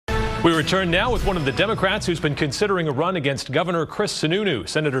We return now with one of the Democrats who's been considering a run against Governor Chris Sununu.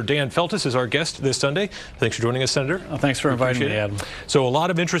 Senator Dan Feltus is our guest this Sunday. Thanks for joining us, Senator. Thanks for inviting me, Adam. So a lot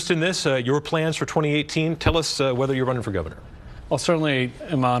of interest in this. Your plans for 2018. Tell us whether you're running for governor. Well, certainly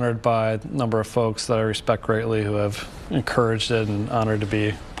am honored by a number of folks that I respect greatly who have encouraged it and honored to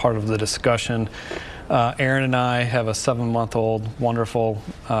be part of the discussion. Aaron and I have a 7-month-old wonderful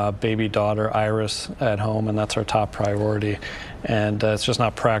baby daughter, Iris, at home, and that's our top priority. And it's just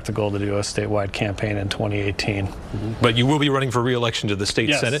not practical to do a statewide campaign in 2018. But you will be running for re-election to the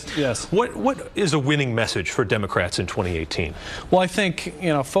state Senate. Yes. What is a winning message for Democrats in 2018? Well, I think,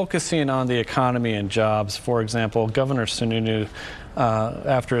 focusing on the economy and jobs, for example, Governor Sununu,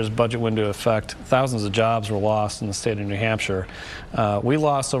 after his budget went into effect, thousands of jobs were lost in the state of New Hampshire. We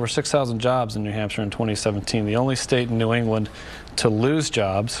lost over 6,000 jobs in New Hampshire in 2017, the only state in New England to lose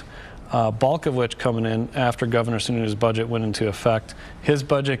jobs. Bulk of which coming in after Governor Sununu's budget went into effect. His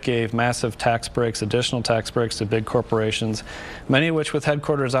budget gave massive tax breaks, additional tax breaks to big corporations, many of which with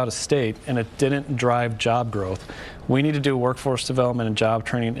headquarters out of state, and it didn't drive job growth. We need to do workforce development and job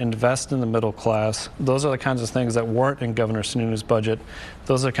training, invest in the middle class. Those are the kinds of things that weren't in Governor Sununu's budget.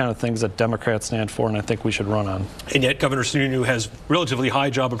 Those are the kind of things that Democrats stand for, and I think we should run on. And yet Governor Sununu has relatively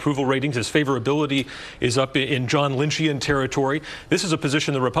high job approval ratings. His favorability is up in John Lynchian territory. This is a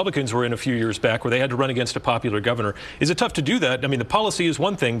position the Republicans were in a few years back where they had to run against a popular governor. Is it tough to do that? I mean, the policy is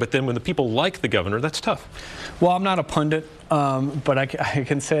one thing, but then when the people like the governor, that's tough. Well, I'm not a pundit, but I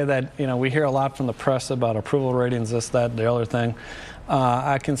can say that, we hear a lot from the press about approval ratings, this, that, the other thing.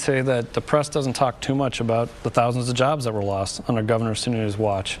 I can say that the press doesn't talk too much about the thousands of jobs that were lost under Governor Sununu's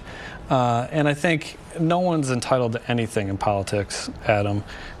watch. And I think no one's entitled to anything in politics, Adam,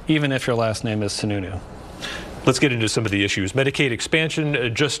 even if your last name is Sununu. Let's get into some of the issues. Medicaid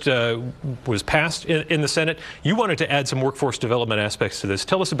expansion just was passed in the Senate. You wanted to add some workforce development aspects to this.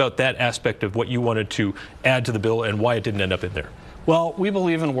 Tell us about that aspect of what you wanted to add to the bill and why it didn't end up in there. Well, we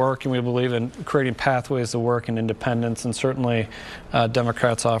believe in work, and we believe in creating pathways to work and independence, and certainly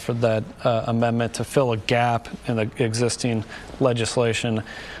Democrats offered that amendment to fill a gap in the existing legislation.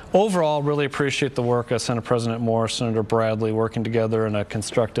 Overall, really appreciate the work of Senate President Moore, Senator Bradley, working together in a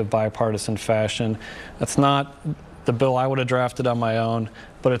constructive bipartisan fashion. That's not the bill I would have drafted on my own,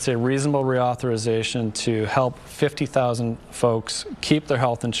 but it's a reasonable reauthorization to help 50,000 folks keep their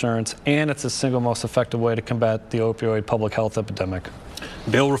health insurance, and it's the single most effective way to combat the opioid public health epidemic.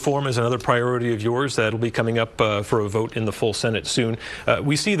 Bail reform is another priority of yours. That'll be coming up for a vote in the full Senate soon.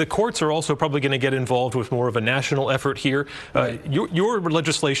 We see the courts are also probably going to get involved with more of a national effort here. Your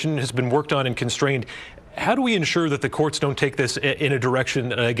legislation has been worked on and constrained. How do we ensure that the courts don't take this in a direction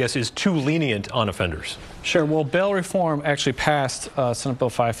that I guess is too lenient on offenders? Sure. Well, bail reform actually passed Senate Bill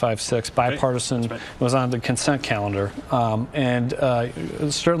 556, bipartisan. Right. It was on the consent calendar.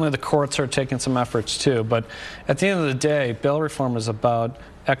 Certainly the courts are taking some efforts too. But at the end of the day, bail reform is about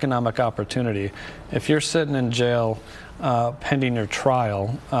economic opportunity. If you're sitting in jail pending your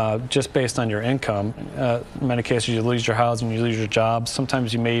trial, just based on your income, in many cases you lose your housing, you lose your job,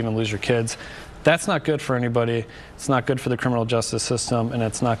 sometimes you may even lose your kids. That's not good for anybody. It's not good for the criminal justice system, and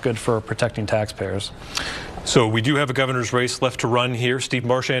it's not good for protecting taxpayers. So we do have a governor's race left to run here. Steve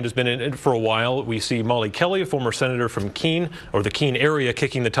Marchand has been in it for a while. We see Molly Kelly, a former senator from Keene, or the Keene area,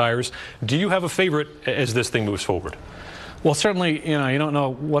 kicking the tires. Do you have a favorite as this thing moves forward? Well, certainly, you don't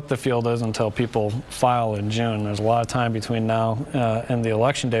know what the field is until people file in June. There's a lot of time between now and the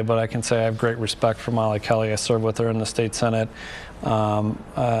election day, but I can say I have great respect for Molly Kelly. I served with her in the state Senate.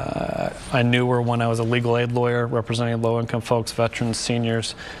 I knew her when I was a legal aid lawyer representing low-income folks, veterans,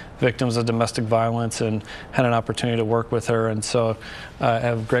 seniors, victims of domestic violence, and had an opportunity to work with her. And so I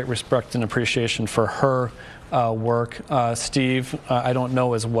have great respect and appreciation for her work. Steve, I don't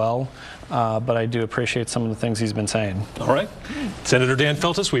know as well, but I do appreciate some of the things he's been saying. All right. Senator Dan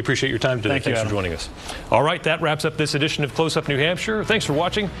Feltus, we appreciate your time today. Thanks for joining us. All right, that wraps up this edition of Close Up New Hampshire. Thanks for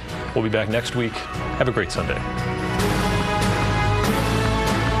watching. We'll be back next week. Have a great Sunday.